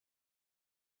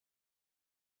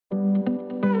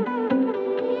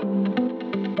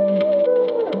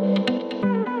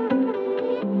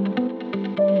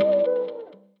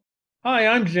Hi,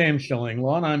 I'm James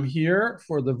Shillinglaw, and I'm here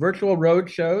for the virtual road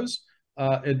shows,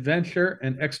 Adventure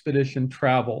and Expedition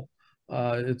Travel.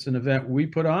 It's an event we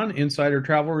put on, Insider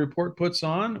Travel Report puts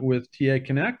on with TA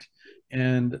Connect,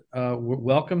 and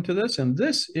welcome to this. And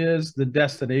this is the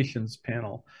destinations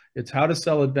panel. It's how to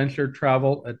sell adventure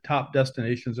travel at top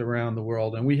destinations around the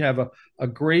world. And we have a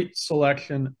great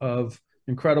selection of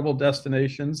incredible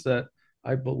destinations that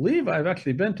I believe I've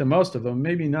actually been to most of them,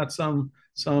 maybe not some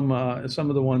of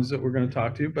the ones that we're going to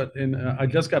talk to. But I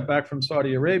just got back from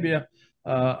Saudi Arabia.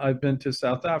 I've been to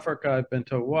South Africa. I've been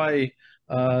to Hawaii.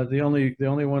 The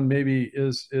only one maybe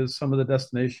is some of the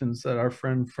destinations that our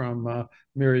friend from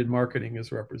Myriad Marketing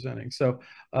is representing. So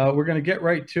we're going to get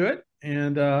right to it,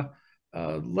 and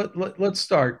let's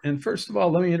start. And first of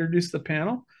all, let me introduce the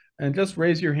panel. And just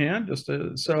raise your hand.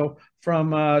 So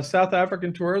from South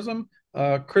African Tourism,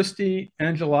 Christy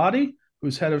Angelotti,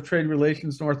 who's head of Trade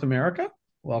Relations North America.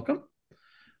 Welcome.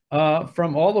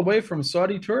 From all the way from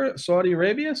Saudi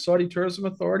Arabia, Saudi Tourism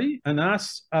Authority,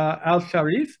 Anas Al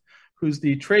Sharif, who's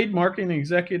the Trade Marketing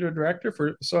Executive Director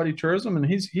for Saudi Tourism, and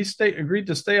he's agreed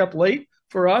to stay up late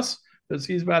for us because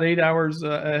he's about 8 hours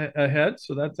ahead.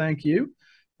 So thank you.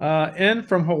 And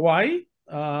from Hawaii,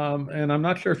 and I'm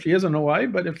not sure if she is in Hawaii,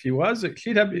 but if she was,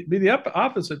 she'd have to be the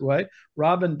opposite way.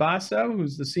 Robin Bassa,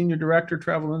 who's the Senior Director,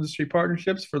 Travel Industry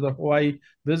Partnerships for the Hawaii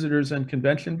Visitors and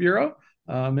Convention Bureau.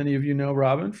 Many of you know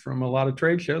Robin from a lot of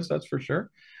trade shows, that's for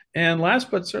sure. And last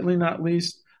but certainly not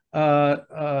least,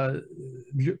 Julie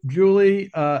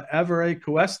Avare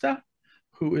Cuesta,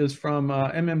 who is from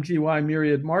MMGY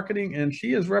Myriad Marketing, and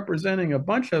she is representing a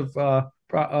bunch of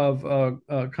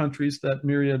countries that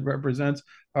Myriad represents: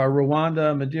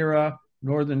 Rwanda, Madeira,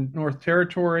 North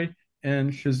Territory,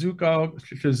 and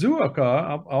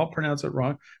Shizuoka, I'll pronounce it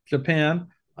wrong, Japan.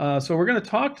 So we're going to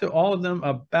talk to all of them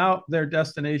about their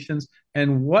destinations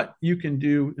and what you can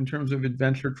do in terms of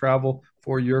adventure travel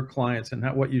for your clients and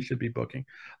what you should be booking.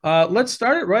 Let's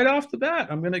start it right off the bat.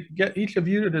 I'm going to get each of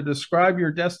you to describe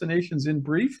your destinations in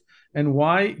brief and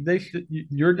why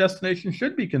your destination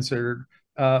should be considered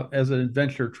as an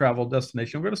adventure travel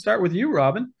destination. We're going to start with you,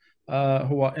 Robin.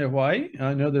 Hawaii.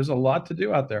 I know there's a lot to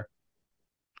do out there.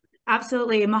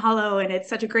 Absolutely. Mahalo. And it's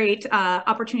such a great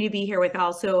opportunity to be here with.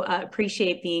 Also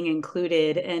appreciate being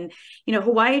included. And,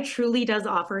 Hawaii truly does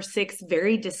offer 6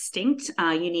 very distinct,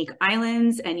 unique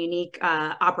islands and unique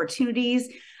opportunities.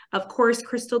 Of course,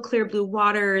 crystal clear blue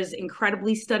waters,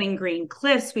 incredibly stunning green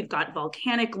cliffs. We've got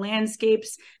volcanic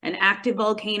landscapes and active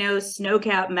volcanoes,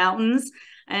 snow-capped mountains.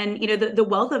 And, the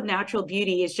wealth of natural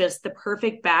beauty is just the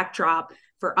perfect backdrop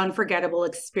for unforgettable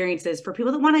experiences for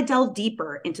people that want to delve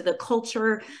deeper into the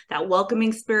culture, that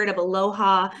welcoming spirit of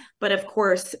aloha, but of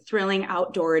course, thrilling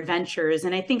outdoor adventures.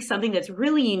 And I think something that's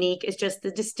really unique is just the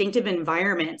distinctive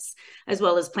environments, as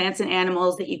well as plants and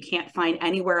animals that you can't find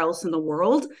anywhere else in the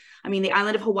world. I mean, the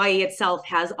island of Hawaii itself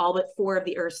has all but 4 of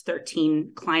the Earth's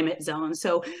 13 climate zones.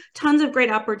 So tons of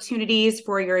great opportunities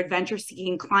for your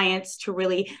adventure-seeking clients to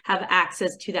really have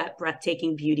access to that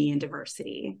breathtaking beauty and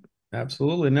diversity.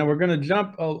 Absolutely. Now we're going to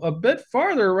jump a bit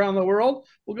farther around the world.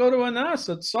 We'll go to Anas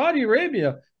at Saudi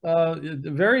Arabia.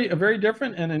 Very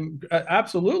different and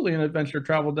absolutely an adventure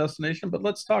travel destination. But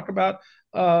let's talk about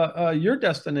your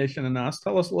destination, Anas.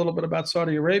 Tell us a little bit about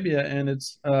Saudi Arabia and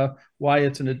why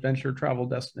it's an adventure travel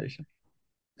destination.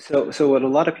 So what a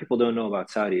lot of people don't know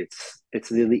about Saudi, it's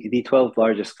the 12th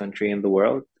largest country in the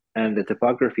world, and the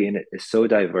topography in it is so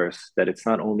diverse that it's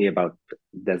not only about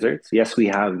deserts. Yes, we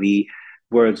have the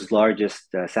world's largest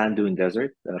sand dune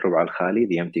desert, Rub' al Khali,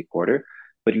 the empty quarter.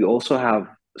 But you also have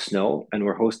snow, and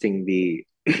we're hosting the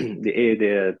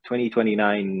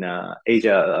 2029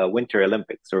 Asia Winter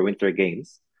Olympics or Winter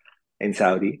Games in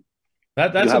Saudi.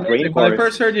 That's amazing. When I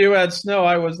first heard you had snow,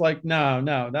 I was like,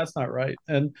 no, that's not right.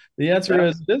 And the answer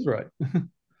is it is right.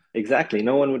 Exactly.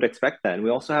 No one would expect that. And we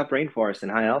also have rainforests and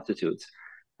high altitudes.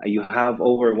 You have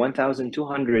over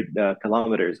 1,200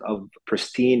 kilometers of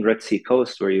pristine Red Sea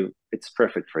coast where it's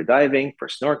perfect for diving, for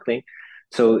snorkeling.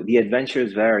 So the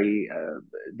adventures vary.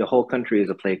 The whole country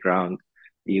is a playground.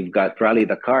 You've got Rally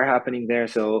Dakar happening there.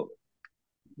 So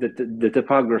the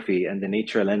topography and the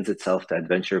nature lends itself to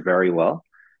adventure very well.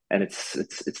 And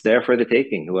it's there for the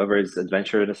taking. Whoever is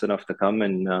adventurous enough to come,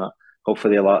 and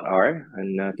hopefully a lot are,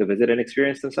 and to visit and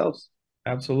experience themselves.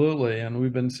 Absolutely, and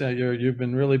we've been saying you've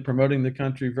been really promoting the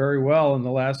country very well in the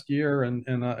last year, and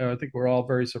I think we're all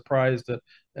very surprised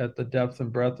at the depth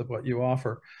and breadth of what you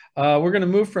offer. We're going to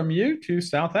move from you to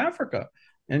South Africa,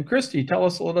 and Christy, tell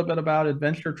us a little bit about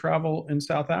adventure travel in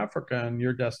South Africa and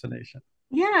your destination.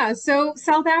 Yeah, so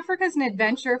South Africa is an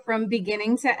adventure from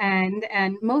beginning to end,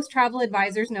 and most travel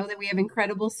advisors know that we have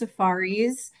incredible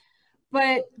safaris,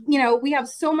 But, you know, we have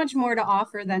so much more to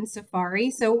offer than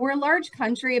safari. So we're a large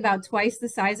country, about twice the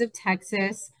size of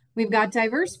Texas. We've got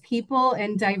diverse people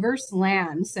and diverse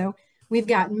land. So we've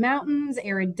got mountains,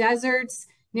 arid deserts,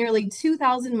 nearly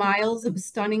 2,000 miles of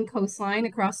stunning coastline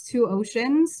across 2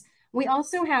 oceans. We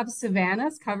also have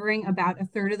savannas covering about a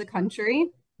third of the country.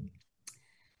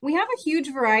 We have a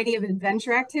huge variety of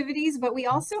adventure activities, but we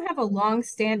also have a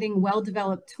long-standing,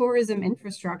 well-developed tourism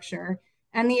infrastructure.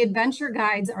 And the adventure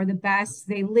guides are the best.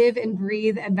 They live and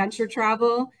breathe adventure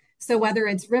travel. So whether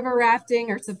it's river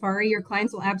rafting or safari, your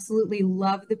clients will absolutely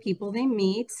love the people they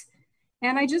meet.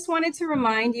 And I just wanted to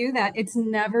remind you that it's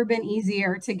never been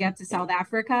easier to get to South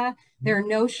Africa. There are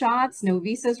no shots, no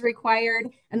visas required,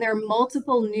 and there are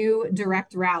multiple new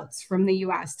direct routes from the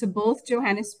US to both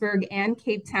Johannesburg and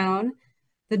Cape Town.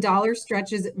 The dollar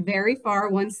stretches very far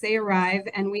once they arrive,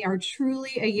 and we are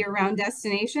truly a year-round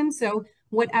destination. So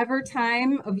whatever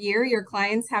time of year your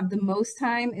clients have the most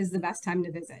time is the best time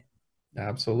to visit.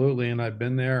 Absolutely. And I've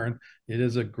been there, and it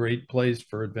is a great place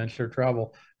for adventure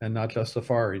travel and not just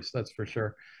safaris, that's for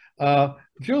sure.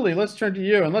 Julie, let's turn to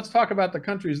you and let's talk about the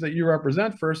countries that you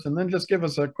represent first, and then just give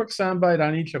us a quick soundbite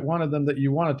on each one of them that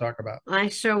you want to talk about. I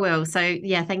sure will. So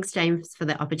yeah, thanks, James, for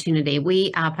the opportunity.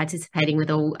 We are participating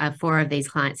with all 4 of these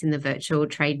clients in the virtual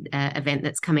trade event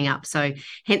that's coming up. So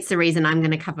hence the reason I'm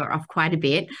going to cover off quite a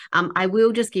bit. I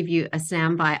will just give you a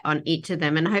soundbite on each of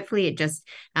them, and hopefully it just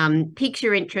piques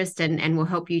your interest and will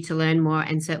help you to learn more.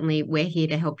 And certainly we're here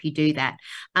to help you do that.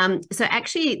 So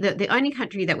actually the only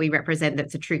country that we represent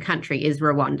that's a true country is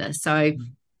Rwanda. So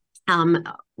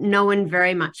known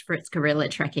very much for its gorilla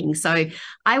trekking. So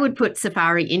I would put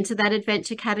safari into that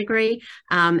adventure category,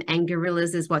 and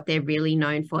gorillas is what they're really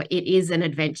known for. It is an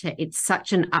adventure. It's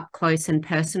such an up close and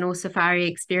personal safari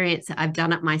experience. I've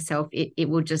done it myself. It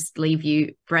will just leave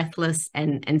you breathless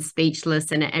and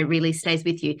speechless, and it really stays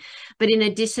with you. But in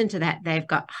addition to that, they've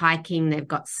got hiking, they've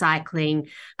got cycling,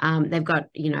 they've got,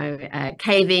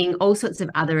 caving, all sorts of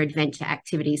other adventure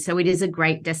activities. So it is a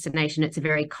great destination. It's a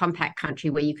very compact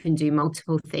country where you can do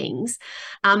multiple things.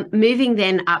 Moving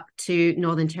then up to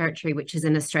Northern Territory, which is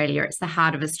in Australia. It's the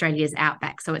heart of Australia's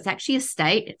outback. So it's actually a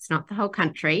state. It's not the whole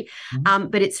country,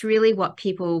 but it's really what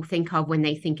people think of when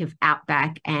they think of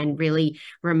outback and really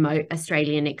remote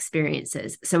Australian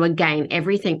experiences. So again,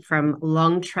 everything from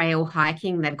long trail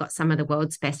hiking. They've got some of the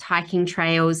world's best hiking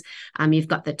trails. You've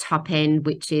got the top end,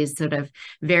 which is sort of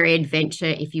very adventure.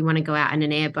 If you want to go out in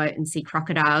an airboat and see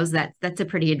crocodiles, that's a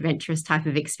pretty adventurous type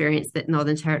of experience that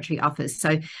Northern Territory offers.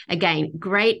 So again,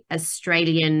 great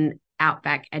Australian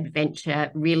outback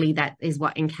adventure. Really, that is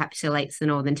what encapsulates the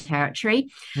Northern Territory.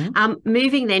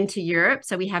 Moving then to Europe.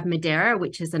 So we have Madeira,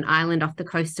 which is an island off the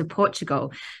coast of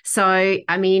Portugal. So,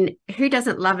 I mean, who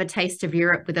doesn't love a taste of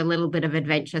Europe with a little bit of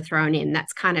adventure thrown in?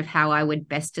 That's kind of how I would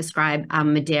best describe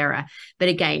Madeira. But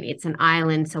again, it's an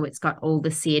island, so it's got all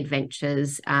the sea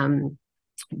adventures,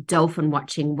 dolphin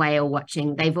watching, whale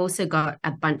watching. They've also got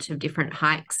a bunch of different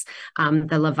hikes,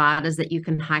 the levadas that you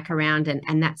can hike around,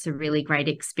 and that's a really great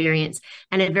experience,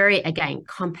 and a very, again,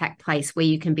 compact place where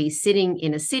you can be sitting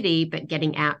in a city but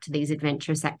getting out to these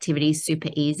adventurous activities super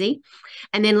easy.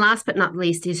 And then last but not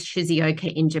least is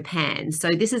Shizuoka in Japan. So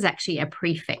this is actually a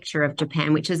prefecture of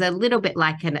Japan, which is a little bit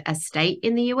like a state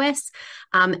in the US,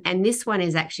 and this one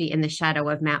is actually in the shadow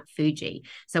of Mount Fuji.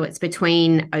 So it's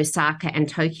between Osaka and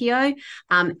Tokyo.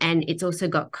 And it's also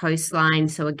got coastline.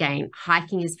 So again,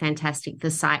 hiking is fantastic.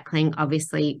 The cycling,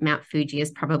 obviously, Mount Fuji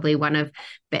is probably one of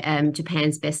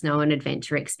Japan's best known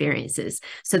adventure experiences.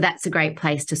 So that's a great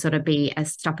place to sort of be a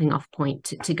stopping off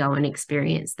point to go and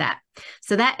experience that.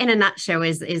 So that in a nutshell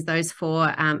is those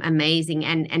 4 amazing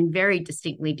and very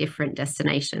distinctly different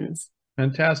destinations.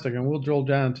 Fantastic. And we'll drill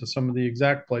down to some of the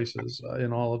exact places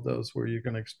in all of those where you're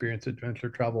going to experience adventure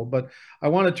travel. But I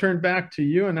want to turn back to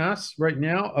you and us right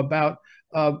now about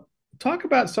talk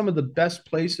about some of the best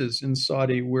places in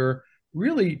Saudi where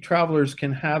really travelers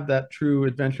can have that true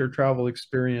adventure travel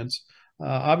experience.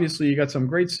 Obviously, you got some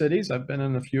great cities. I've been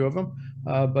in a few of them,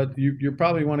 but you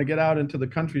probably want to get out into the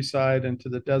countryside, into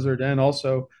the desert, and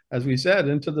also, as we said,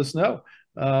 into the snow,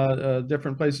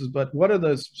 different places. But what are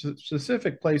the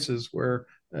specific places where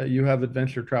you have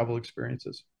adventure travel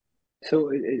experiences?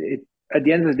 So at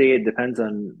the end of the day, it depends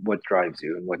on what drives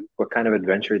you and what kind of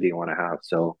adventure do you want to have.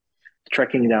 So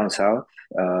trekking down south,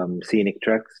 scenic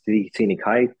treks, scenic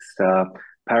hikes,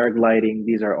 paragliding,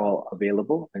 these are all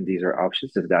available and these are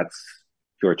options if that's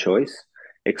your choice.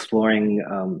 Exploring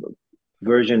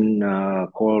virgin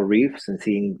coral reefs and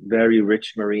seeing very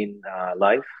rich marine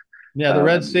life Yeah, the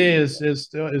Red Sea is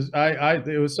still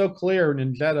it was so clear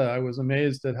in Jeddah. I was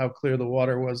amazed at how clear the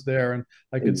water was there, and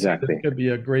I could see this exactly. could be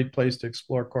a great place to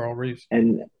explore coral reefs.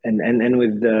 And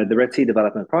with the Red Sea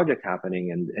Development Project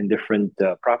happening and different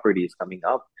properties coming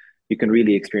up, you can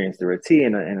really experience the Red Sea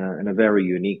in a very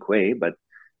unique way. But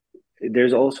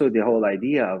there's also the whole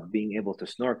idea of being able to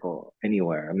snorkel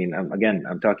anywhere. I mean,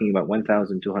 I'm talking about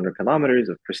 1,200 kilometers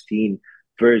of pristine,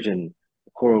 virgin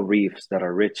coral reefs that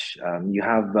are rich. You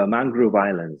have mangrove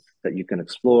islands that you can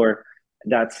explore.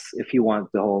 That's if you want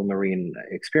the whole marine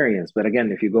experience. But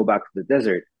again, if you go back to the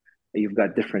desert, you've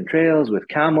got different trails with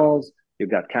camels.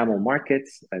 You've got camel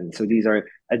markets. And so these are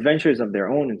adventures of their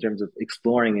own in terms of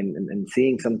exploring and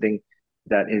seeing something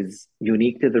that is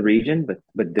unique to the region,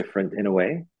 but different in a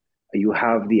way. You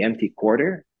have the empty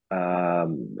quarter.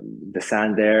 The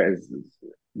sand there is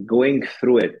going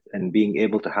through it and being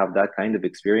able to have that kind of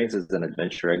experience is an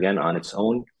adventure again on its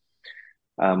own.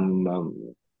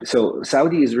 So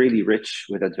Saudi is really rich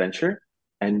with adventure,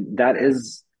 and that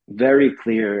is very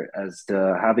clear as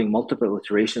to having multiple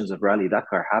iterations of Rally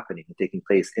Dakar happening and taking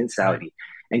place in Saudi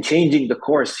and changing the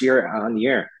course year on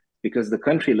year because the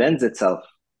country lends itself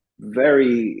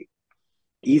very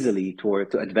easily to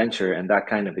adventure and that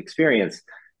kind of experience.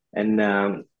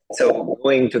 And so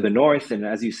going to the north, and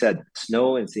as you said,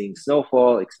 snow and seeing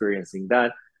snowfall, experiencing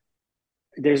that.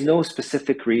 There's no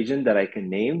specific region that I can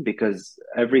name because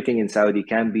everything in Saudi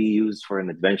can be used for an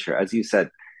adventure. As you said,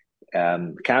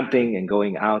 camping and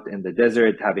going out in the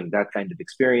desert, having that kind of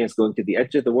experience, going to the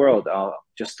edge of the world,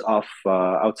 just off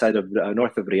outside of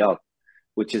north of Riyadh,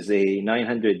 which is a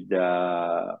 900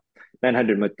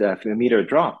 meter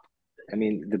drop. I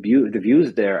mean, the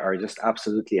views there are just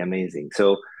absolutely amazing.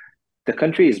 So the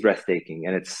country is breathtaking,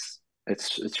 and it's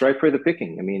ripe for the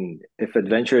picking. I mean, if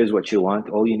adventure is what you want,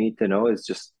 all you need to know is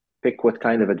just pick what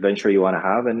kind of adventure you want to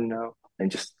have, and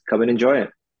just come and enjoy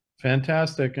it.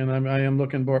 Fantastic, and I am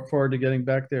looking forward to getting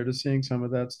back there to seeing some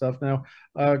of that stuff. Now,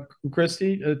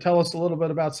 Christy, tell us a little bit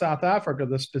about South Africa,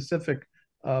 the specific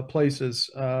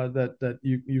places that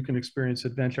you can experience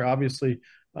adventure. Obviously,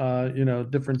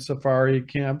 different safari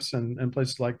camps and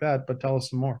places like that, but tell us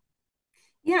some more.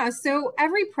 Yeah, so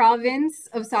every province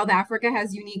of South Africa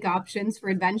has unique options for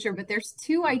adventure, but there's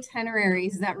two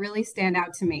itineraries that really stand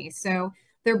out to me. So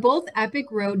they're both epic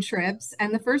road trips,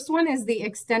 and the first one is the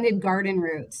extended garden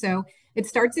route. So it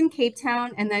starts in Cape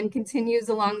Town and then continues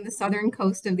along the southern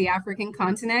coast of the African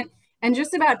continent. And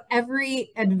just about every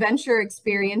adventure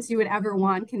experience you would ever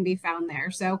want can be found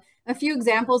there. So a few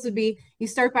examples would be you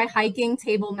start by hiking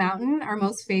Table Mountain, our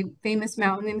most famous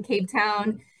mountain in Cape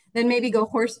Town. Then maybe go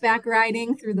horseback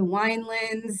riding through the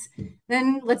winelands.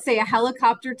 Then let's say a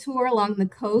helicopter tour along the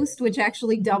coast, which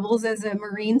actually doubles as a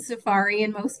marine safari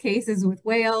in most cases with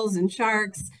whales and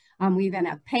sharks. We then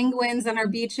have penguins on our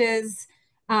beaches,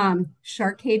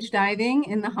 shark cage diving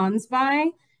in the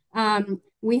Hansbai.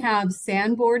 We have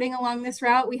sandboarding along this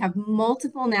route. We have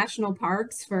multiple national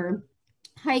parks for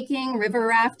hiking, river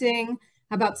rafting.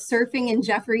 How about surfing in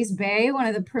Jeffreys Bay, one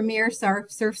of the premier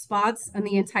surf spots on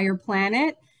the entire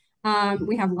planet.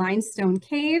 We have limestone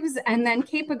caves, and then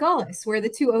Cape Agulhas, where the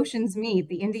two oceans meet,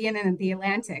 the Indian and the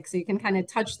Atlantic. So you can kind of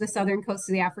touch the southern coast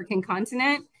of the African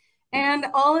continent. And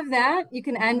all of that, you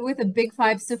can end with a Big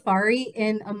 5 safari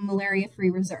in a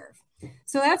malaria-free reserve.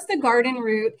 So that's the garden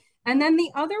route. And then the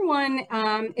other one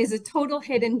is a total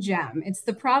hidden gem. It's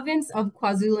the province of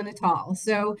KwaZulu-Natal.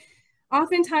 So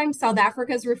oftentimes South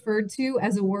Africa is referred to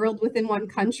as a world within one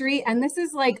country, and this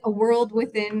is like a world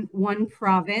within one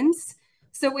province.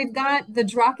 So we've got the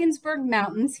Drakensberg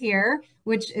Mountains here,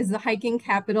 which is the hiking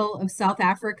capital of South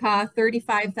Africa.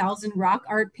 35,000 rock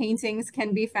art paintings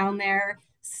can be found there,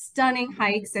 stunning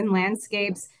hikes and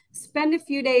landscapes. Spend a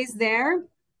few days there.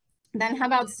 Then how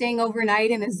about staying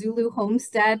overnight in a Zulu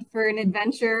homestead for an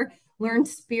adventure? Learn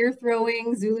spear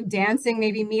throwing, Zulu dancing,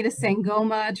 maybe meet a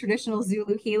Sangoma, a traditional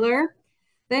Zulu healer.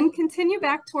 Then continue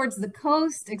back towards the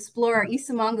coast, explore our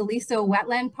Isimangaliso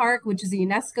Wetland Park, which is a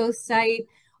UNESCO site.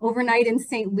 Overnight in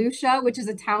St. Lucia, which is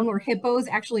a town where hippos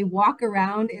actually walk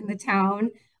around in the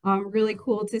town. Really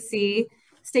cool to see.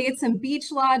 Stay at some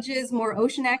beach lodges, more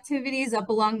ocean activities up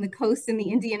along the coast in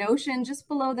the Indian Ocean, just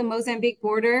below the Mozambique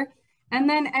border. And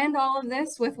then end all of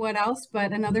this with what else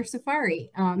but another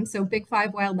safari. So Big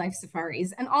 5 wildlife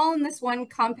safaris, and all in this one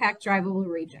compact drivable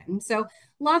region. So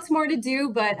lots more to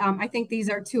do, but I think these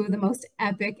are two of the most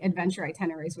epic adventure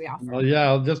itineraries we offer. Well,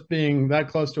 yeah, just being that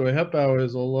close to a hippo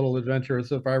is a little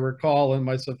adventurous. If I recall in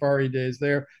my safari days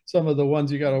there, some of the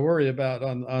ones you got to worry about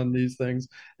on these things.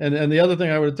 And the other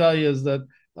thing I would tell you is that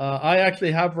I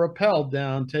actually have rappelled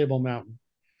down Table Mountain.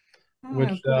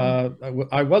 which cool.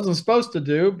 I wasn't supposed to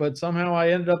do, but somehow I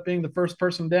ended up being the first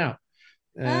person down,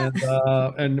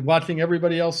 and watching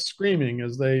everybody else screaming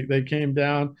as they came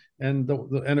down, and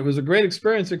and it was a great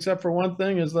experience, except for one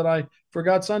thing, is that I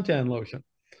forgot suntan lotion.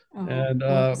 And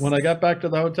when I got back to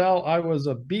the hotel, I was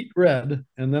a beet red,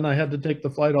 and then I had to take the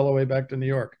flight all the way back to New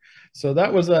York. So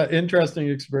that was an interesting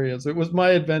experience. It was my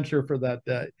adventure for that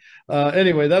day.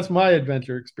 Anyway, that's my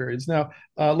adventure experience. Now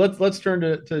let's turn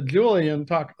to Julie and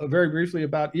talk very briefly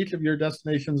about each of your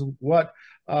destinations. What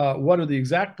are the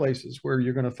exact places where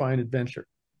you're going to find adventure?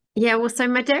 Yeah, well, so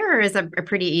Madeira is a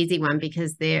pretty easy one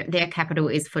because their capital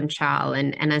is Funchal,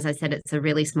 and as I said, it's a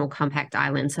really small, compact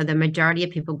island. So the majority of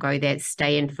people go there,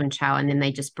 stay in Funchal, and then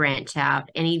they just branch out.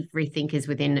 And everything is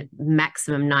within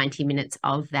maximum 90 minutes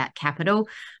of that capital.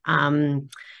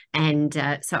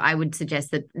 So I would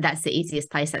suggest that that's the easiest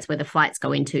place. That's where the flights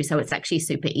go into. So it's actually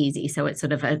super easy. So it's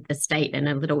sort of a state and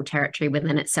a little territory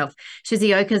within itself.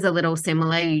 Shizuoka is a little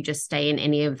similar. You just stay in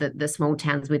any of the small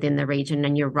towns within the region,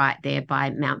 and you're right there by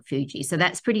Mount Fuji. So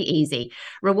that's pretty easy.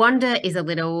 Rwanda is a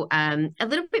little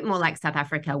bit more like South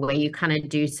Africa, where you kind of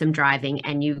do some driving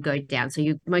and you go down. So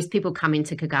most people come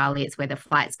into Kigali. It's where the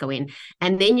flights go in,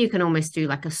 and then you can almost do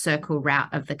like a circle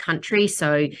route of the country.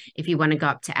 So if you want to go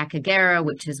up to Akagera,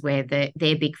 which is where their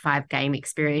Big Five game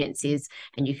experience is,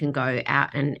 and you can go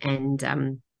out and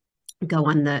go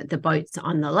on the boats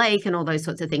on the lake and all those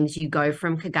sorts of things. You go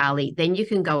from Kigali, then you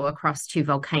can go across to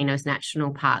Volcanoes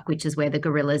National Park, which is where the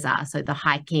gorillas are. So the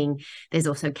hiking, there's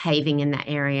also caving in that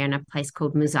area, and a place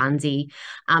called Muzanzi.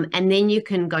 And then you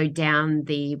can go down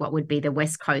what would be the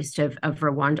west coast of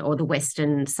Rwanda, or the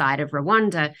western side of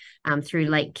Rwanda, through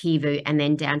Lake Kivu, and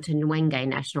then down to Nwenge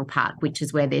National Park, which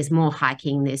is where there's more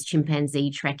hiking, there's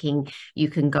chimpanzee trekking. You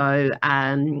can go,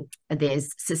 there's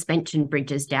suspension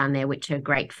bridges down there, which are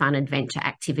great fun adventure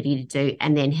activity to do,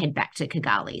 and then head back to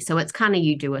Kigali. So it's kind of,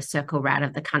 you do a circle route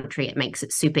of the country. It makes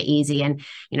it super easy. And,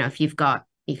 if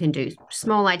you can do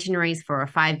small itineraries for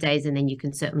 5 days, and then you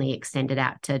can certainly extend it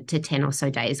out to 10 or so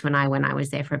days. When I was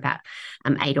there for about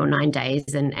 8 or 9 days,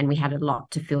 and we had a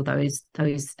lot to fill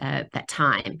that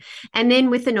time. And then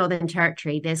with the Northern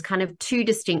Territory, there's kind of two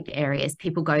distinct areas.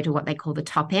 People go to what they call the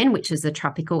top end, which is the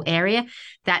tropical area.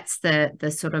 That's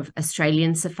the sort of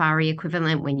Australian safari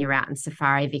equivalent. When you're out in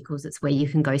safari vehicles, it's where you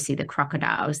can go see the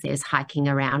crocodiles. There's hiking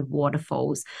around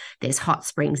waterfalls, there's hot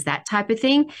springs, that type of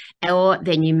thing. Or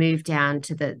then you move down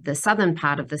to the southern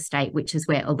part of the state, which is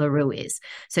where Uluru is.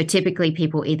 So typically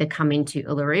people either come into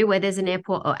Uluru, where there's an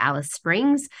airport, or Alice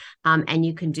Springs, and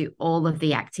you can do all of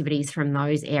the activities from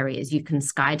those areas. You can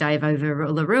skydive over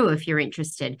Uluru if you're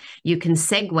interested. You can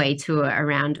Segway tour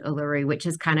around Uluru, which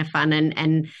is kind of fun.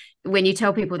 And when you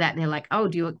tell people that, they're like, oh,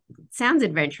 sounds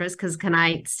adventurous, because can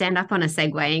I stand up on a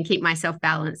Segway and keep myself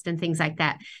balanced and things like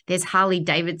that? There's Harley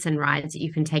Davidson rides that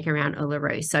you can take around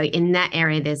Uluru. So in that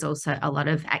area, there's also a lot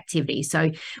of activity. So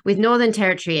with Northern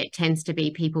Territory, it tends to be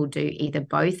people do either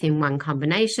both in one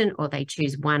combination, or they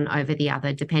choose one over the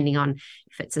other, depending on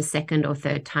if it's a second or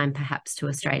third time perhaps to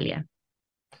Australia.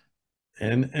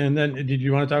 And then did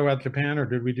you want to talk about Japan, or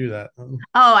did we do that? Oh,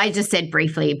 I just said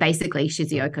briefly, basically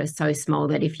Shizuoka is so small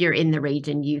that if you're in the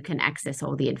region, you can access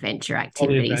all the adventure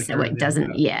activities. So it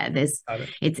doesn't,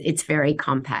 it's very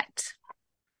compact.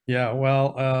 Yeah,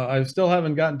 well, I still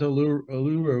haven't gotten to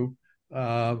Uluru,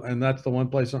 and that's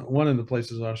one of the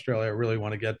places in Australia I really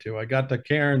want to get to. I got to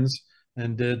Cairns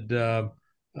and did the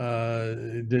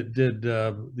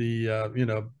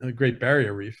Great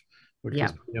Barrier Reef, which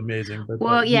is amazing.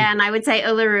 But and I would say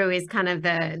Uluru is kind of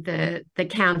the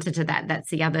counter to that. That's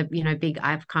the other, big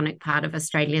iconic part of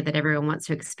Australia that everyone wants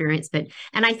to experience.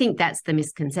 And I think that's the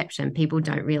misconception. People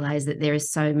don't realize that there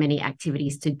is so many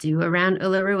activities to do around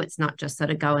Uluru. It's not just sort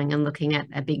of going and looking at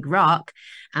a big rock.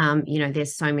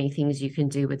 There's so many things you can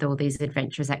do with all these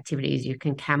adventurous activities. You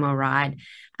can camel ride,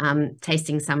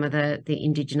 tasting some of the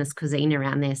indigenous cuisine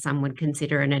around there. Some would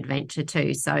consider an adventure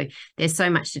too. So there's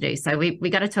so much to do. So we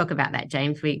got to talk about that,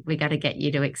 James. We got to get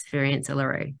you to experience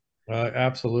Uluru.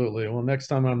 Absolutely. Well, next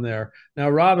time I'm there. Now,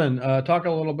 Robin, talk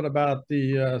a little bit about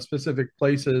the specific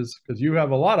places, because you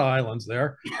have a lot of islands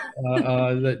there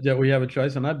that we have a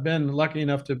choice. And I've been lucky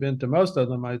enough to have been to most of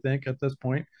them, I think, at this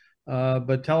point.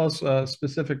 But tell us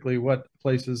specifically what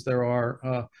places there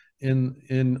are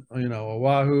in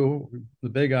Oahu, the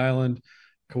Big Island,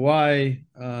 Kauai,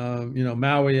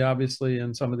 Maui, obviously,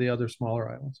 and some of the other smaller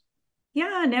islands.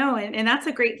 Yeah, no, and that's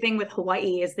a great thing with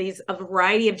Hawaii is a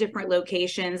variety of different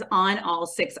locations on all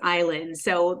 6 islands.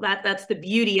 So that's the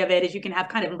beauty of it, is you can have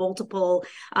kind of multiple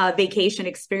vacation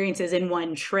experiences in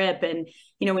one trip. And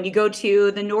when you go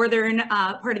to the northern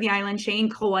part of the island chain,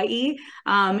 Kauai,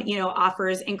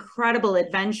 offers incredible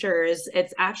adventures.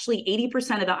 It's actually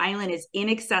 80% of the island is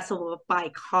inaccessible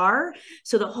by car.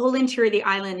 So the whole interior of the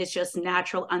island is just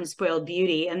natural, unspoiled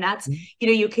beauty. And that's,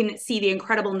 you can see the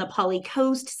incredible Nepali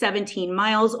coast, 17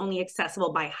 miles, only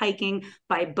accessible by hiking,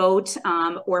 by boat,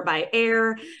 or by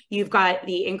air. You've got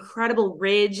the incredible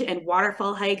ridge and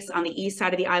waterfall hikes on the east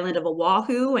side of the island of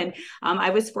Oahu. And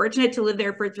I was fortunate to live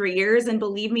there for 3 years. And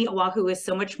believe me, Oahu is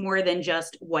so much more than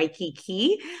just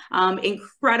Waikiki.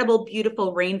 Incredible,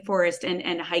 beautiful rainforest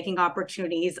and hiking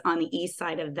opportunities on the east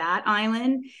side of that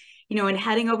island. And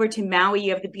heading over to Maui,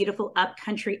 you have the beautiful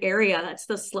upcountry area. That's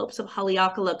the slopes of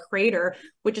Haleakala Crater,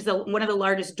 which is one of the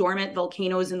largest dormant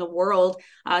volcanoes in the world,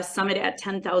 summit at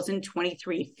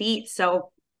 10,023 feet.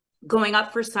 So going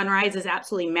up for sunrise is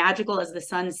absolutely magical as the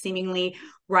sun seemingly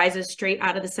rises straight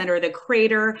out of the center of the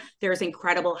crater. There's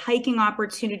incredible hiking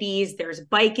opportunities. There's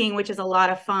biking, which is a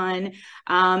lot of fun.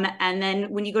 And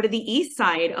then when you go to the east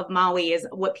side of Maui is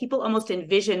what people almost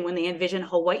envision when they envision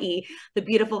Hawaii, the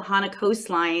beautiful Hana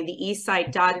coastline, the east side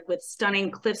dotted with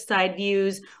stunning cliffside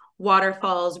views,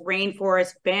 waterfalls,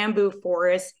 rainforest, bamboo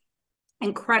forest,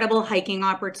 incredible hiking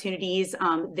opportunities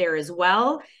there as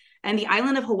well. And the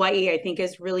island of Hawaii, I think,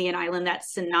 is really an island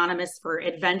that's synonymous for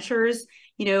adventures,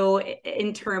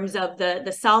 in terms of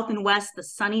the south and west, the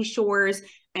sunny shores,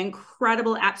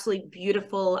 incredible, absolutely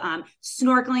beautiful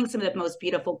snorkeling, some of the most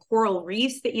beautiful coral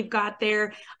reefs that you've got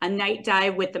there, a night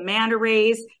dive with the manta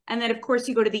rays. And then, of course,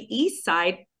 you go to the east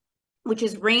side, which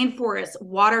is rainforests,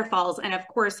 waterfalls, and of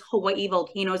course, Hawaii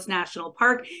Volcanoes National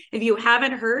Park. If you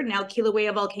haven't heard, now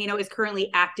Kilauea Volcano is currently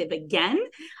active again.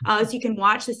 So you can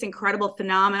watch this incredible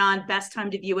phenomenon, best time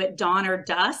to view it, dawn or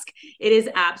dusk. It is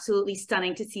absolutely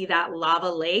stunning to see that lava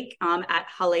lake at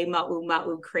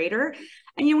Halema'uma'u Crater.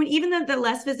 And even the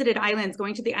less visited islands,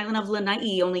 going to the island of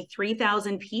Lanai, only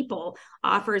 3,000 people,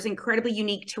 offers incredibly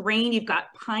unique terrain. You've got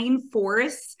pine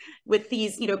forests with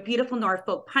these, beautiful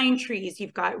Norfolk pine trees.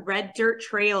 You've got red dirt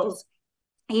trails,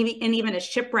 and even a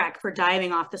shipwreck for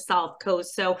diving off the South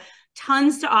Coast. So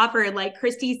tons to offer. Like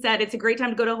Christy said, it's a great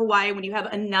time to go to Hawaii when you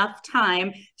have enough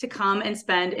time to come and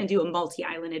spend and do a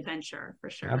multi-island adventure, for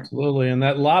sure. Absolutely. And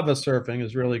that lava surfing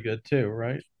is really good too,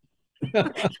 right?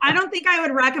 I don't think I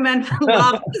would recommend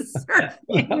lava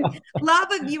surfing.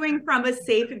 Lava viewing from a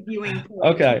safe viewing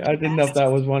point. Okay, I didn't know if that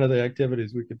was one of the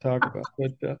activities we could talk about,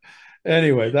 but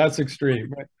anyway, that's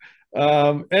extreme, right?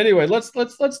 Anyway, let's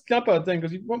jump on a thing,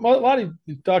 because a lot of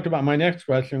you talked about my next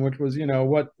question, which was,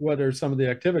 what are some of the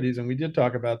activities, and we did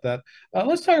talk about that.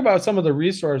 Let's talk about some of the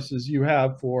resources you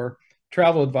have for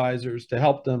travel advisors to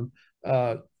help them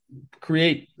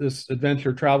create this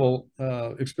adventure travel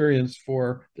experience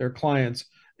for their clients,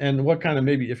 and what kind of,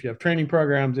 maybe if you have training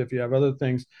programs, if you have other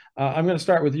things. I'm going to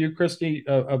start with you, Christy,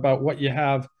 about what you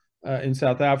have in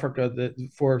South Africa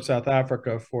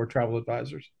for travel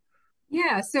advisors.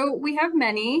 Yeah, so we have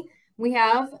many. We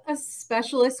have a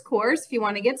specialist course if you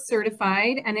want to get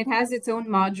certified, and it has its own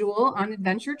module on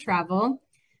adventure travel.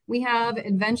 We have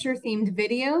adventure-themed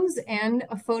videos and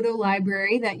a photo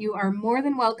library that you are more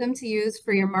than welcome to use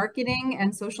for your marketing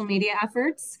and social media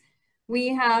efforts. We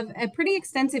have a pretty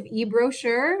extensive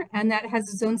e-brochure, and that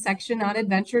has its own section on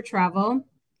adventure travel.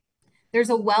 There's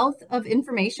a wealth of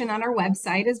information on our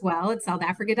website as well at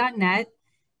southafrica.net.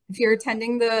 If you're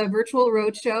attending the virtual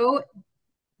roadshow,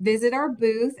 visit our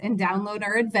booth and download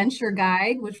our adventure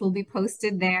guide, which will be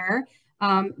posted there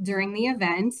during the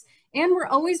event. And we're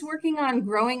always working on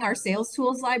growing our sales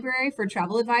tools library for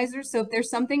travel advisors. So if there's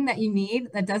something that you need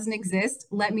that doesn't exist,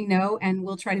 let me know and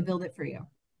we'll try to build it for you.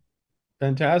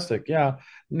 Fantastic. Yeah.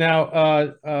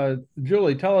 Now,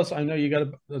 Julie, tell us, I know you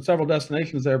got several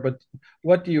destinations there, but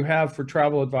what do you have for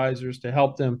travel advisors to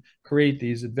help them create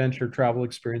these adventure travel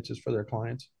experiences for their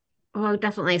clients? Well,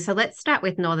 definitely. So let's start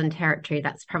with Northern Territory.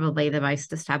 That's probably the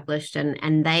most established,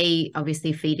 and they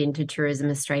obviously feed into Tourism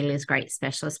Australia's great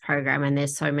specialist program. And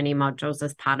there's so many modules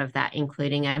as part of that,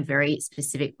 including a very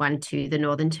specific one to the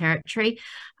Northern Territory.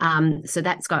 So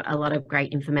that's got a lot of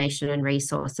great information and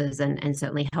resources and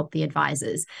certainly help the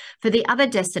advisors. For the other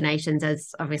destinations,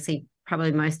 as obviously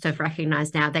probably most have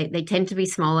recognized now, they tend to be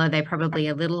smaller. They're probably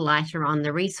a little lighter on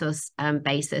the resource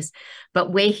basis,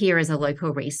 but we're here as a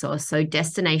local resource. So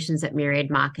Destinations at Myriad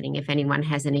Marketing, if anyone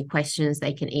has any questions,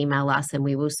 they can email us and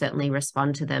we will certainly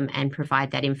respond to them and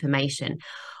provide that information.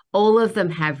 All of them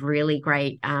have really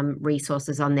great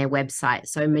resources on their website.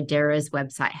 So Madeira's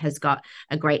website has got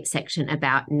a great section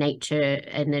about nature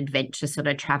and adventure sort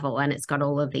of travel, and it's got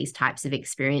all of these types of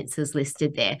experiences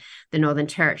listed there. The Northern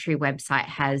Territory website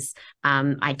has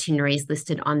itineraries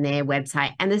listed on their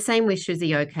website, and the same with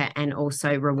Shizuoka and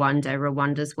also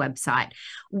Rwanda's website.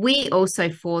 We also,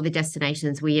 for the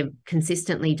destinations, we are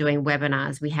consistently doing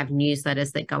webinars. We have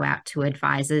newsletters that go out to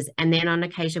advisors, and then on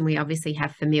occasion we obviously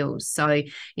have familiars. So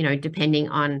depending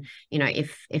on,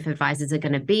 if advisors are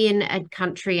going to be in a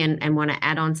country and want to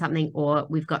add on something, or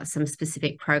we've got some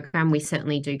specific program, we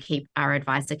certainly do keep our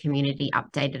advisor community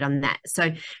updated on that.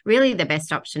 So really the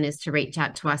best option is to reach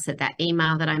out to us at that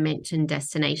email that I mentioned,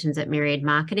 destinations@Myriad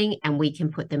Marketing, and we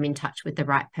can put them in touch with the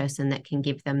right person that can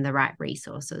give them the right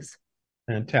resources.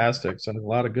 Fantastic. So a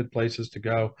lot of good places to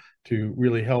go to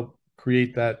really help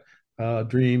create that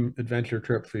dream adventure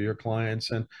trip for your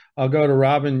clients. And I'll go to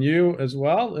Robin, you as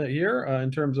well here in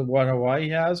terms of what Hawaii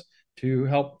has to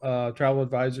help travel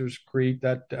advisors create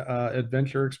that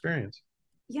adventure experience.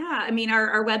 Yeah, I mean,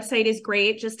 our website is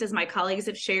great. Just as my colleagues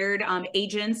have shared,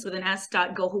 agents with an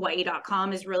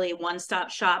s.gohawaii.com is really a one-stop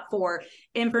shop for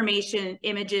information,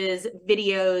 images,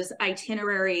 videos,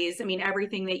 itineraries. I mean,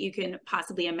 everything that you can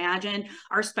possibly imagine.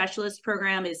 Our specialist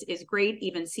program is great.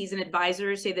 Even seasoned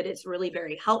advisors say that it's really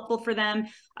very helpful for them.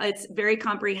 It's very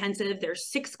comprehensive.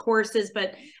 There's 6 courses,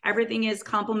 but everything is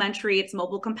complimentary. It's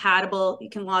mobile compatible. You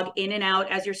can log in and out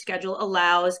as your schedule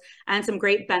allows, and some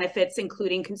great benefits,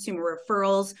 including consumer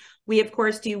referrals. We, of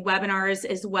course, do webinars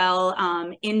as well,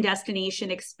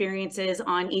 in-destination experiences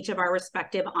on each of our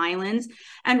respective islands.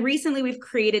 And recently, we've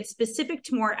created, specific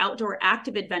to more outdoor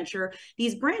active adventure,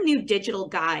 these brand new digital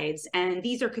guides. And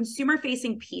these are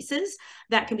consumer-facing pieces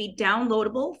that can be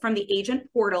downloadable from the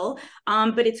agent portal.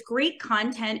 But it's great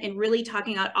content and really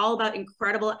talking all about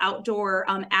incredible outdoor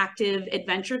active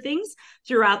adventure things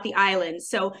throughout the island.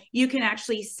 So you can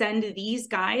actually send these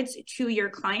guides to your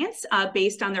clients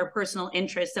based on their personal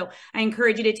interests. So I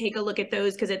encourage you to take a look at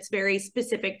those because it's very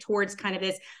specific towards kind of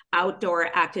this outdoor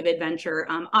active adventure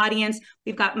audience.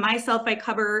 We've got myself, I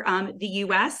cover the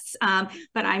US,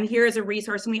 but I'm here as a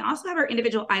resource. And we also have our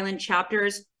individual island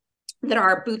chapters that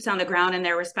are boots on the ground in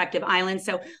their respective islands.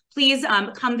 So please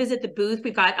come visit the booth.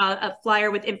 We've got a flyer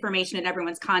with information and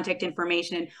everyone's contact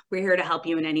information, and we're here to help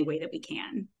you in any way that we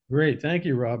can. Great, thank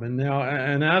you, Robin. Now,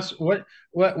 and ask what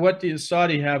does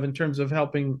Saudi have in terms of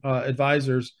helping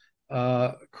advisors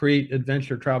create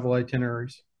adventure travel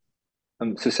itineraries?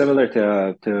 So similar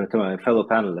to my fellow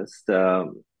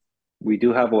panelists, we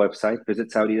do have a website,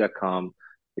 visit Saudi.com.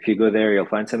 If you go there, you'll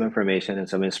find some information and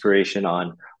some inspiration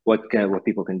on what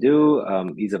people can do,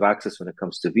 ease of access when it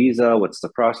comes to visa, what's the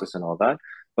process and all that.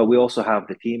 But we also have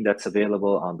the team that's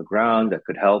available on the ground that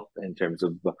could help in terms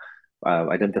of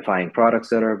identifying products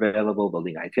that are available,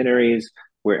 building itineraries.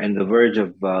 We're in the verge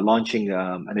of launching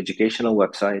an educational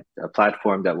website, a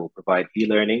platform that will provide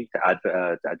e-learning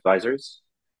to advisors,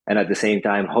 and at the same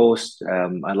time host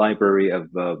a library of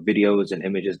videos and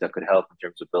images that could help in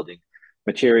terms of building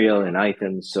material and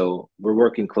items. So we're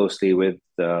working closely with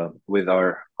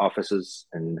our offices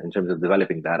in terms of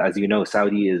developing that. As you know,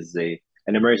 Saudi is an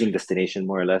emerging destination,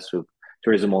 more or less.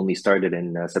 Tourism only started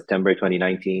in September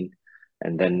 2019,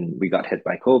 and then we got hit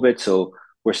by COVID. So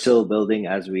we're still building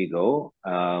as we go.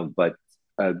 But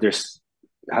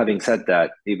having said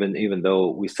that, even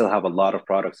though we still have a lot of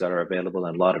products that are available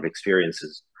and a lot of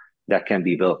experiences that can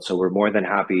be built, so we're more than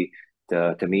happy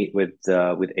to meet with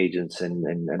agents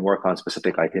and work on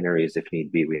specific itineraries if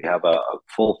need be. We have a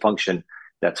full function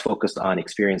that's focused on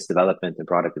experience development and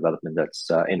product development that's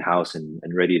in-house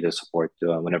and ready to support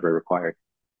whenever required.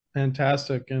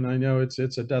 Fantastic. And I know it's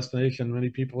a destination many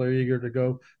people are eager to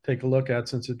go take a look at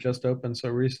since it just opened so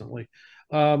recently.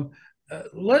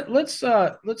 Let's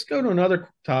go to another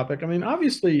topic. I mean,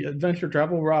 obviously, adventure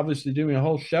travel, we're obviously doing a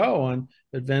whole show on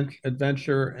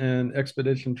adventure and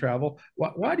expedition travel.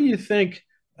 Why do you think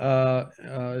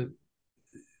adventure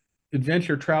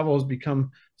travel has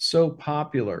become so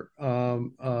popular?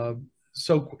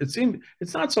 So it seemed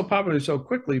it's not so popular so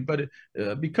quickly, but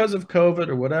because of COVID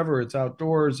or whatever, it's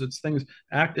outdoors, it's things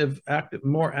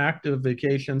more active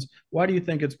vacations. Why do you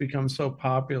think it's become so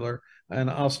popular? And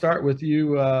I'll start with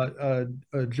you,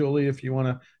 Julie, if you want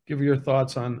to give your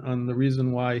thoughts on the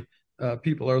reason why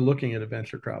people are looking at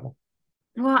adventure travel.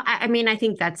 Well, I mean, I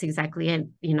think that's exactly it.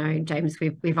 You know, James,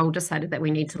 we've all decided that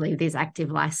we need to live these active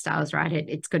lifestyles, right?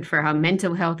 It's good for our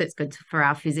mental health, it's good for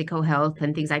our physical health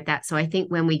and things like that. So I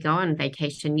think when we go on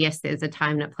vacation, yes, there's a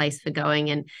time and a place for going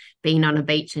and being on a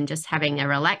beach and just having a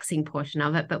relaxing portion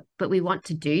of it, but we want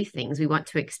to do things, we want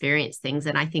to experience things.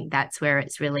 And I think that's where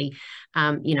it's really,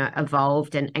 you know,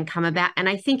 evolved and come about. And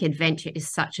I think adventure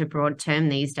is such a broad term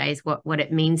these days. What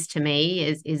it means to me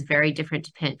is very different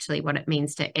to potentially what it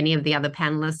means to any of the other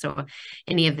panelists or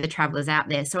any of the travelers out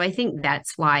there. So I think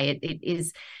that's why it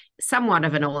is somewhat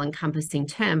of an all-encompassing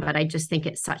term, but I just think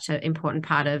it's such an important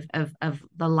part of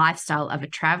the lifestyle of a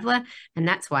traveler, and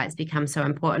that's why it's become so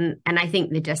important. And I think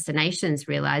the destinations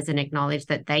realize and acknowledge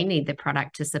that they need the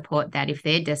product to support that. If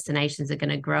their destinations are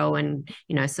going to grow and,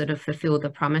 you know, sort of fulfill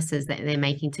the promises that they're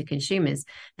making to consumers,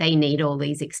 they need all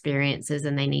these experiences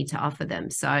and they need to offer them.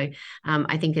 So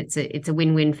I think it's a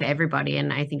win-win for everybody,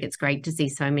 and I think it's great to see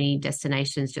so many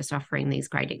destinations just offering these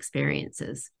great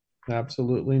experiences.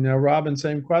 Absolutely. Now, Robin,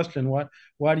 same question.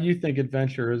 Why do you think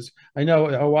adventure is? I know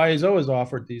Hawaii's always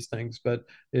offered these things, but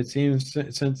it seems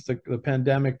since the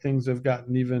pandemic, things have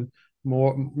gotten even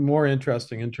more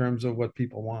interesting in terms of what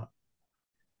people want.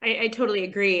 I totally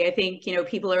agree. I think, you know,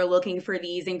 people are looking for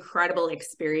these incredible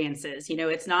experiences. You know,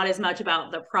 it's not as much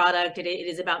about the product, it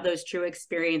is about those true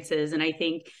experiences. And I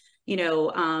think, you know,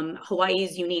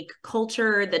 Hawaii's unique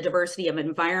culture, the diversity of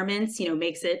environments, you know,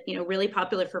 makes it, you know, really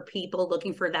popular for people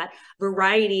looking for that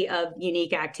variety of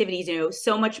unique activities, you know,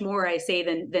 so much more, I say,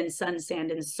 than sun,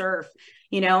 sand, and surf.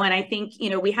 You know, and I think, you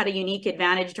know, we had a unique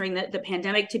advantage during the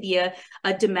pandemic to be a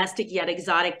domestic yet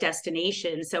exotic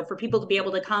destination. So for people to be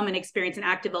able to come and experience an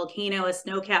active volcano, a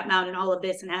snow-capped mountain, all of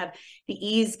this, and have the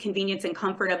ease, convenience, and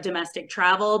comfort of domestic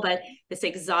travel, but this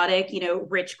exotic, you know,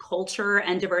 rich culture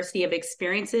and diversity of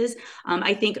experiences,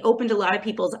 I think opened a lot of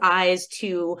people's eyes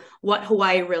to what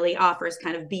Hawaii really offers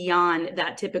kind of beyond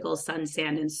that typical sun,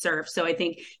 sand, and surf. So I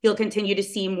think you'll continue to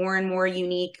see more and more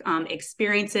unique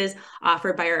experiences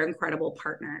offered by our incredible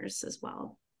partners as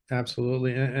well.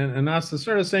 Absolutely, and that's the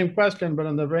sort of same question, but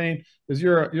on the vein, because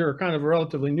you're kind of a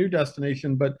relatively new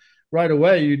destination, but right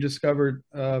away you discovered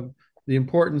the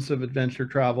importance of adventure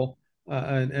travel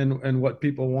and what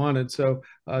people wanted. So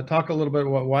talk a little bit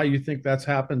about why you think that's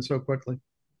happened so quickly.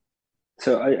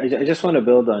 So I just want to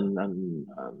build on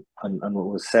what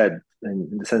was said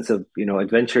in the sense of, you know,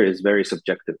 adventure is very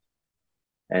subjective,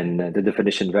 and the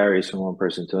definition varies from one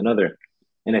person to another.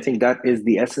 And I think that is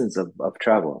the essence of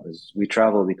travel, is we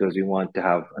travel because we want to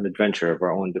have an adventure of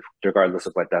our own, regardless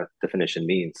of what that definition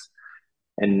means.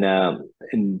 And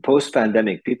in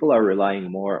post-pandemic, people are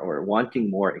relying more or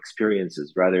wanting more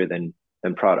experiences rather than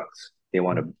products. They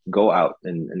want to go out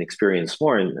and experience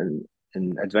more, and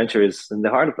adventure is in the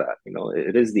heart of that. You know,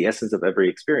 it is the essence of every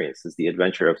experience, is the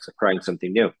adventure of trying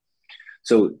something new.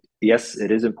 So yes, it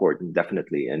is important,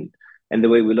 definitely. And the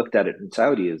way we looked at it in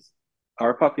Saudi is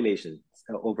our population,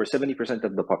 over 70%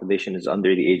 of the population is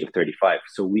under the age of 35.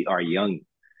 So we are young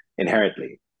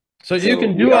inherently. So you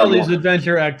can do all these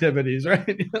adventure activities,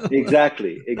 right?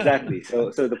 Exactly.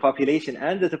 So the population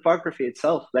and the topography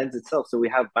itself lends itself. So we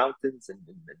have mountains and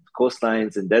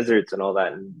coastlines and deserts and all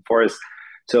that, and forests.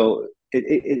 So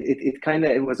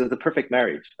it was the perfect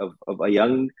marriage of a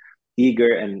young,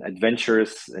 eager, and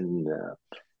adventurous and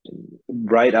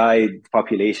bright-eyed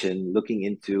population looking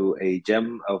into a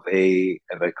gem of a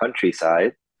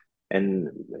countryside, and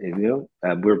you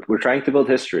know, we're trying to build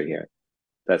history here.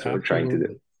 That's what Absolutely. We're trying to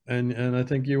do. And I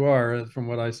think you are, from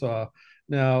what I saw.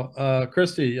 Now,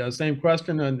 Christy, same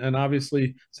question, and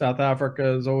obviously South Africa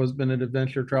has always been an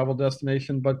adventure travel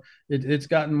destination, but it's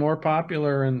gotten more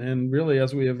popular, and really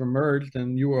as we have emerged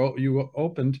and you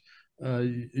opened,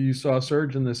 you saw a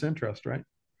surge in this interest, right?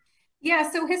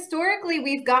 Yeah, so historically,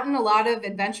 we've gotten a lot of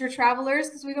adventure travelers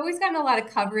because we've always gotten a lot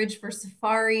of coverage for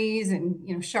safaris and,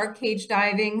 you know, shark cage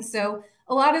diving. So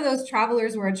a lot of those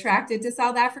travelers were attracted to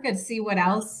South Africa to see what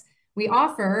else we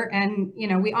offer. And, you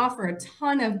know, we offer a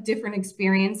ton of different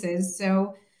experiences.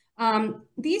 So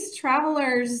these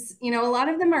travelers, you know, a lot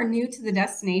of them are new to the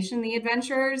destination, the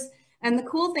adventurers. And the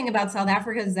cool thing about South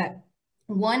Africa is that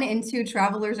 1 in 2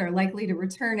 travelers are likely to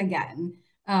return again.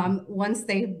 Once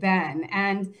they've been,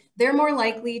 and they're more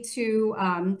likely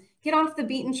to get off the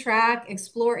beaten track,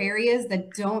 explore areas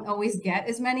that don't always get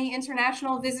as many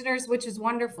international visitors, which is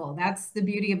wonderful. That's the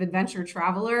beauty of adventure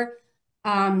travel.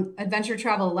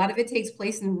 A lot of it takes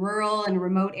place in rural and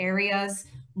remote areas,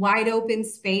 wide open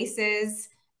spaces,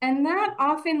 and that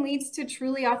often leads to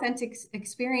truly authentic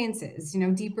experiences, you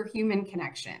know, deeper human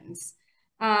connections.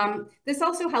 This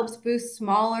also helps boost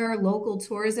smaller local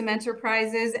tourism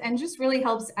enterprises and just really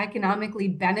helps economically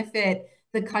benefit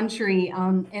the country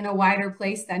in a wider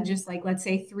place than just like, let's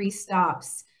say 3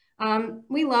 stops.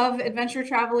 We love adventure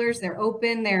travelers. They're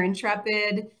open, they're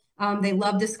intrepid. They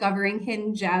love discovering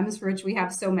hidden gems, for which we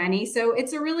have so many. So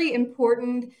it's a really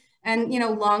important and,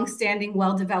 long-standing,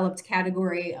 well-developed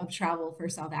category of travel for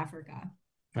South Africa.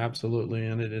 Absolutely,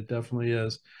 and it definitely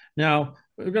is. Now,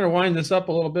 we're going to wind this up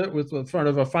a little bit with sort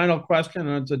of a final question,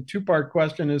 and it's a two-part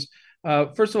question. Is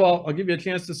first of all, I'll give you a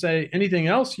chance to say anything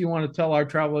else you want to tell our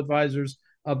travel advisors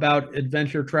about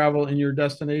adventure travel in your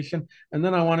destination, and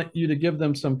then I want you to give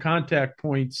them some contact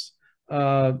points,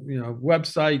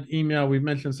 website, email. We've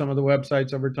mentioned some of the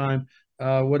websites over time,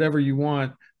 whatever you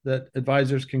want that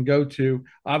advisors can go to.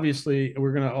 Obviously,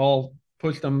 we're going to all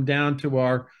push them down to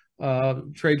our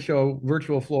trade show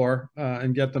virtual floor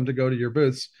and get them to go to your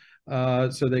booths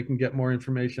so they can get more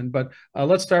information. But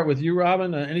let's start with you,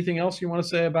 Robin. Anything else you want to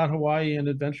say about Hawaii and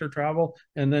adventure travel,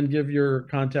 and then give your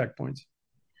contact points?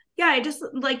 Yeah, I just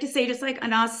like to say, just like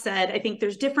Anas said, I think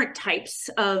there's different types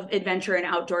of adventure and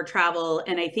outdoor travel.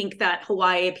 And I think that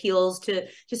Hawaii appeals to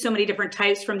so many different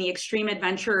types, from the extreme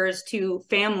adventurers to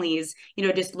families,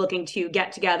 just looking to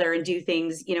get together and do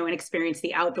things, and experience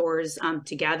the outdoors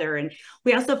together. And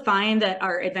we also find that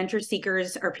our adventure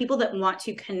seekers are people that want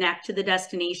to connect to the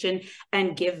destination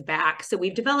and give back. So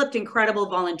we've developed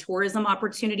incredible volunteerism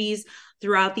opportunities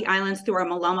throughout the islands through our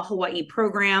Malama Hawaii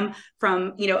program,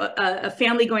 from, a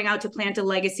family going out to plant a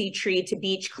legacy tree to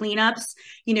beach cleanups.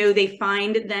 They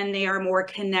find then they are more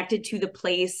connected to the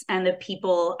place and the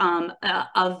people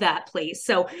of that place.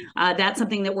 So that's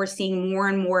something that we're seeing more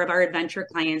and more of our adventure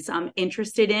clients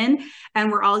interested in.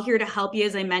 And we're all here to help you.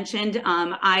 As I mentioned,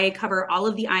 I cover all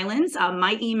of the islands.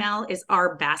 My email is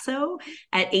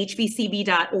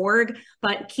rbasso@hvcb.org.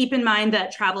 But keep in mind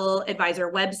that Travel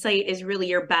Advisor website is really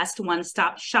your best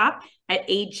one-stop shop at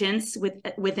agents with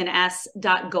an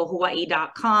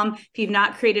s.gohawaii.com. If you've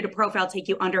not created a profile, it'll take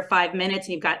you under 5 minutes,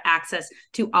 and you've got access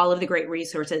to all of the great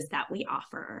resources that we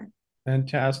offer.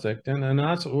 Fantastic. And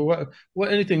also,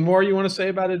 what anything more you want to say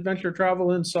about adventure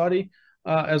travel in Saudi,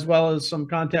 as well as some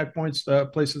contact points,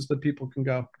 places that people can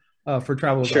go for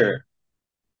travel? Sure.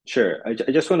 I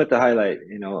just wanted to highlight,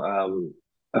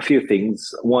 a few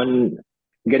things. One,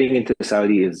 getting into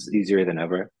Saudi is easier than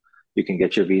ever. You can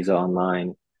get your visa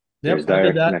online. There's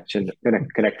direct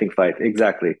connecting flight.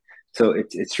 Exactly. So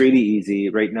it's really easy.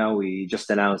 Right now, we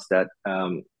just announced that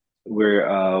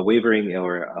we're waivering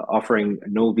or offering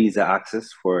no visa access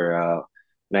for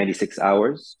 96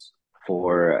 hours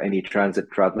for any transit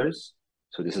travelers.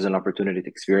 So this is an opportunity to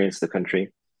experience the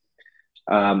country.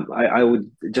 I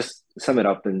would just sum it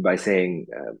up by saying,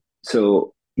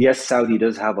 so yes, Saudi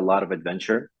does have a lot of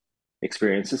adventure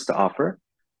experiences to offer,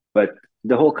 but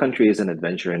the whole country is an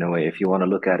adventure in a way, if you want to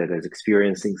look at it as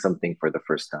experiencing something for the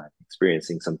first time,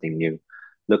 experiencing something new,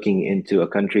 looking into a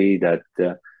country that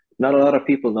not a lot of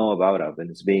people know about and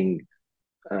it's being,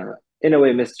 in a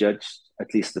way, misjudged,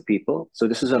 at least the people. So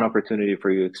this is an opportunity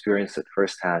for you to experience it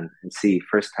firsthand and see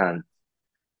firsthand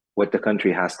what the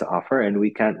country has to offer. And we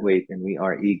can't wait, and we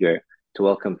are eager to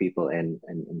welcome people in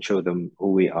and show them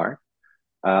who we are.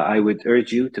 I would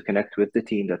urge you to connect with the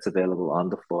team that's available on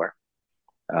the floor.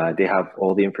 They have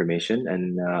all the information.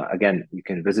 And again, you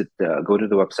can go to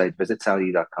the website, visit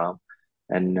Saudi.com,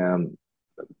 and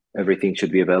everything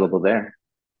should be available there.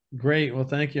 Great. Well,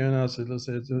 thank you. And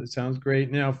it sounds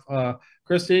great. Now,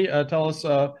 Christy, tell us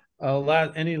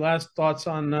any last thoughts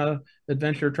on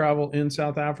adventure travel in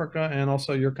South Africa, and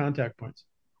also your contact points.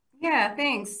 Yeah,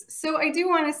 thanks. So I do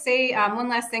want to say one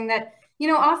last thing, that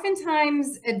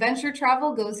oftentimes adventure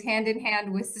travel goes hand in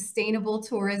hand with sustainable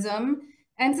tourism,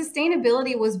 and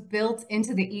sustainability was built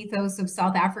into the ethos of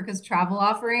South Africa's travel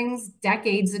offerings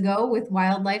decades ago with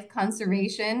wildlife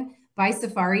conservation by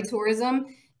safari tourism.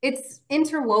 It's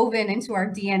interwoven into our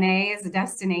DNA as a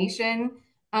destination.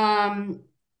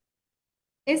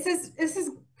 This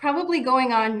is probably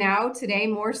going on now today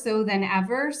more so than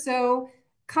ever. So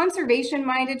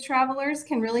conservation-minded travelers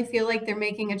can really feel like they're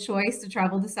making a choice to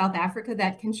travel to South Africa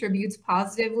that contributes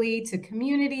positively to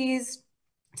communities,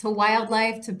 to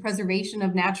wildlife, to preservation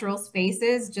of natural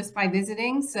spaces just by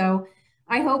visiting. So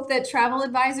I hope that travel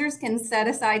advisors can set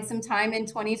aside some time in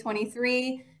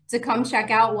 2023 to come check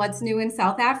out what's new in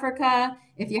South Africa.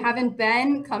 If you haven't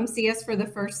been, come see us for the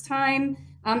first time.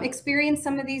 Experience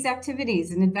some of these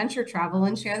activities and adventure travel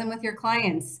and share them with your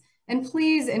clients. And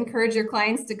please encourage your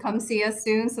clients to come see us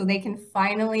soon so they can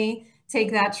finally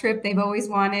take that trip they've always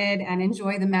wanted and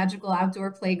enjoy the magical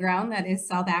outdoor playground that is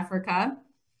South Africa.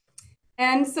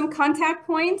 And some contact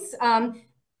points.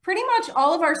 Pretty much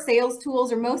all of our sales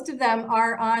tools, or most of them,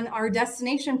 are on our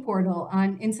destination portal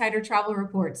on Insider Travel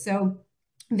Report. So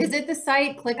visit the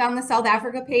site, click on the South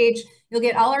Africa page. You'll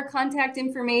get all our contact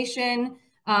information,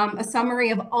 a summary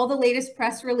of all the latest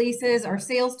press releases, our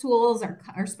sales tools,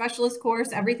 our specialist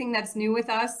course, everything that's new with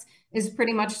us is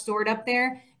pretty much stored up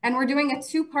there. And we're doing a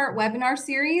 2-part webinar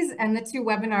series, and the 2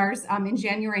 webinars in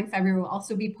January and February will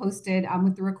also be posted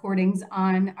with the recordings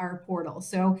on our portal.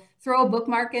 So throw a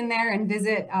bookmark in there and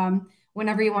visit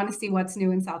whenever you want to see what's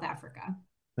new in South Africa.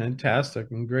 Fantastic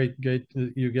and great.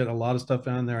 You get a lot of stuff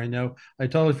on there. I know I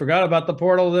totally forgot about the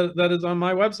portal that is on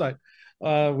my website.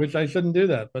 Which I shouldn't do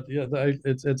that, but yeah,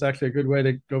 it's actually a good way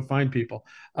to go find people.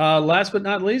 Last but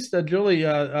not least, Julie,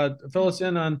 fill us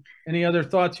in on any other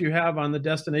thoughts you have on the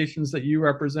destinations that you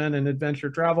represent in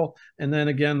adventure travel, and then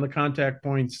again the contact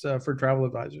points for travel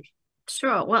advisors.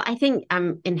 Sure. Well, I think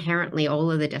inherently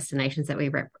all of the destinations that we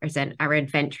represent are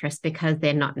adventurous because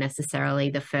they're not necessarily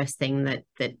the first thing that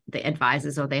the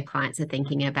advisors or their clients are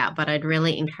thinking about. But I'd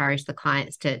really encourage the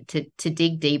clients to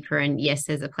dig deeper. And yes,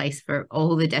 there's a place for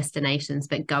all the destinations,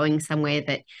 but going somewhere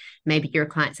that maybe your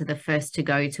clients are the first to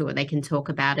go to, or they can talk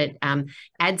about it,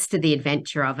 adds to the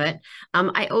adventure of it.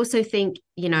 I also think,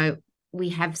 we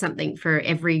have something for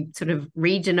every sort of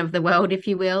region of the world, if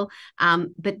you will.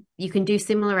 But you can do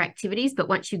similar activities. But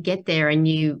once you get there and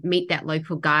you meet that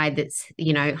local guide that's,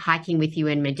 hiking with you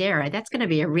in Madeira, that's going to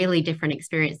be a really different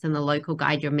experience than the local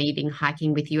guide you're meeting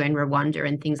hiking with you in Rwanda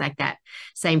and things like that.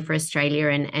 Same for Australia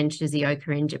and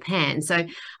Shizuoka in Japan. So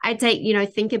I'd say,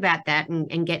 think about that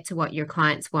and get to what your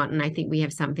clients want. And I think we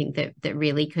have something that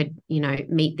really could,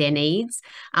 meet their needs.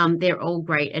 They're all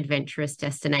great adventurous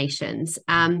destinations.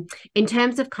 In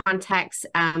terms of contacts,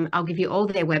 I'll give you all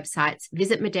their websites.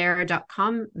 Visit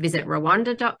Madeira.com, visit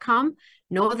Rwanda.com,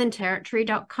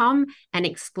 northernterritory.com, and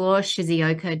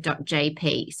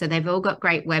exploreshizuoka.jp. So they've all got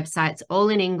great websites, all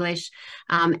in English.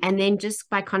 And then just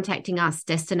by contacting us,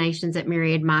 Destinations at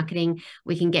Myriad Marketing,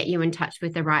 we can get you in touch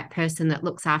with the right person that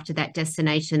looks after that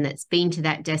destination, that's been to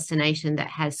that destination, that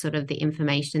has sort of the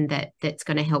information that's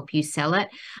going to help you sell it.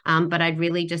 But I'd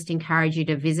really just encourage you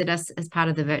to visit us as part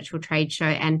of the virtual trade show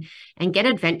and get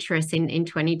adventurous in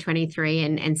 2023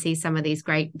 and see some of these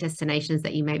great destinations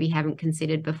that you maybe haven't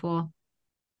considered before.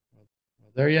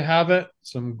 There you have it.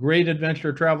 Some great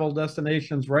adventure travel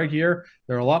destinations right here.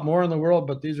 There are a lot more in the world,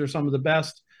 but these are some of the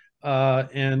best.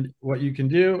 And what you can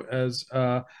do, as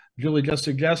Julie just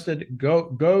suggested,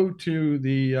 go to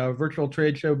the virtual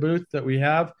trade show booth that we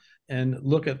have and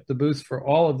look at the booths for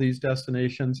all of these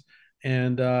destinations.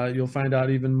 And you'll find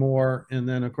out even more. And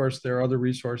then, of course, there are other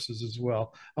resources as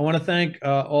well. I want to thank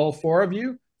all 4 of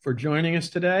you for joining us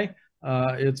today.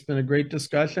 It's been a great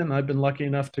discussion. I've been lucky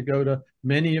enough to go to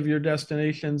many of your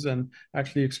destinations and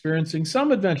actually experiencing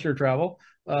some adventure travel.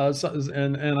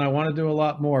 And I want to do a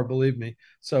lot more, believe me.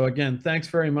 So again, thanks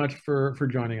very much for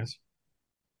joining us.